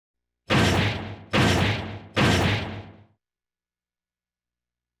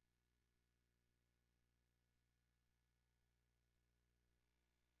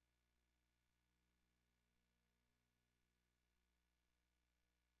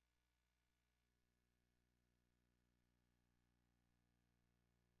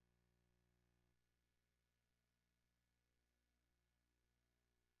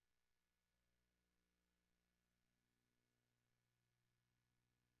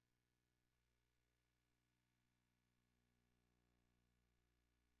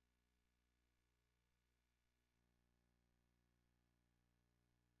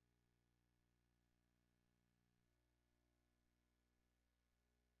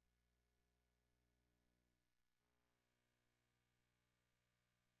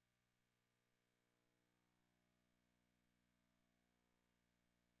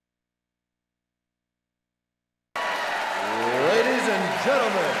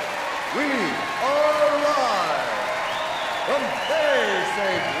We are live from Bay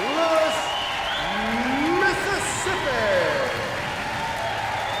St. Louis, Mississippi.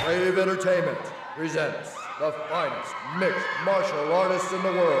 Brave Entertainment presents the finest mixed martial artists in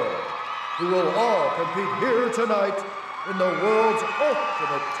the world, who will all compete here tonight in the world's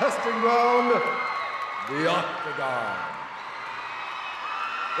ultimate testing ground, the Octagon.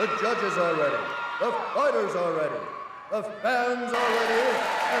 The judges are ready, the fighters are ready, the fans are ready,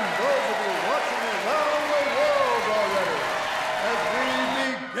 and those of you watching around the world are ready as we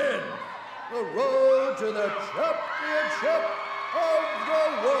begin the road to the championship of the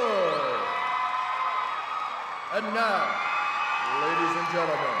world. And now, ladies and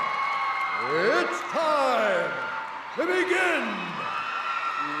gentlemen, it's time to begin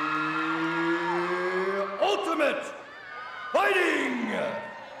the Ultimate Fighting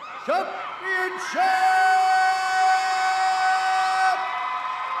Championship!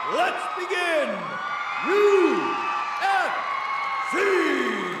 Let's begin UFC!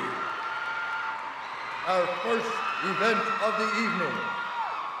 Our first event of the evening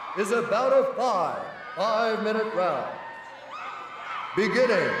is a bout of five-minute rounds,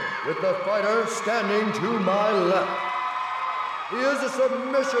 beginning with the fighter standing to my left. He is a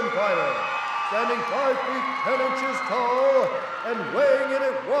submission fighter, standing 5 feet 10 inches tall and weighing in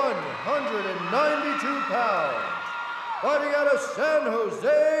at 192 pounds, fighting out of San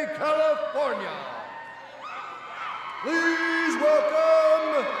Jose, California. Please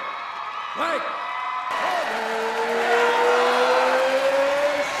welcome Frank Shamrock.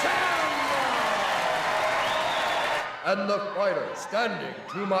 And the fighter standing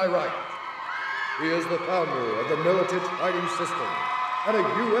to my right. He is the founder of the Miletich fighting system and a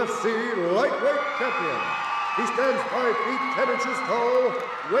UFC lightweight champion. He stands 5 feet 10 inches tall,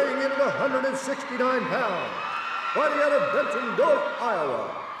 weighing in at 169 pounds, fighting out of Benton, North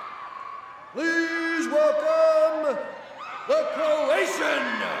Iowa. Please welcome the Croatian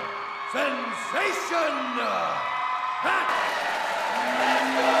sensation, Pat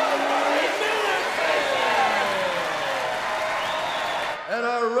Miletich. And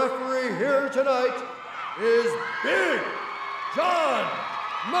our referee here tonight is Big John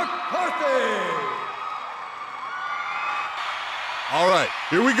McCarthy. All right,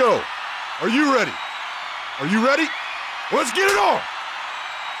 here we go. Are you ready? Are you ready? Let's get it on!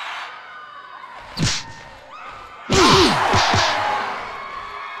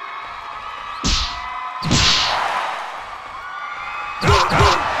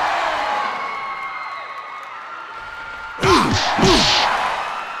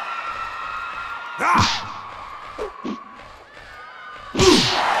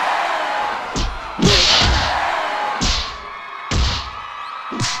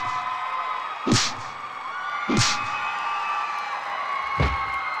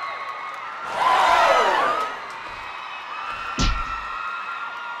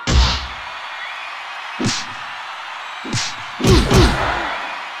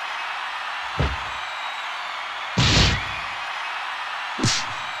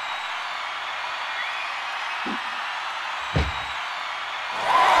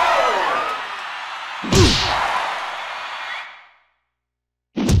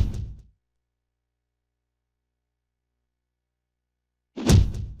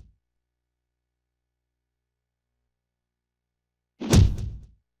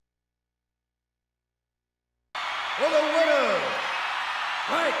 For the winner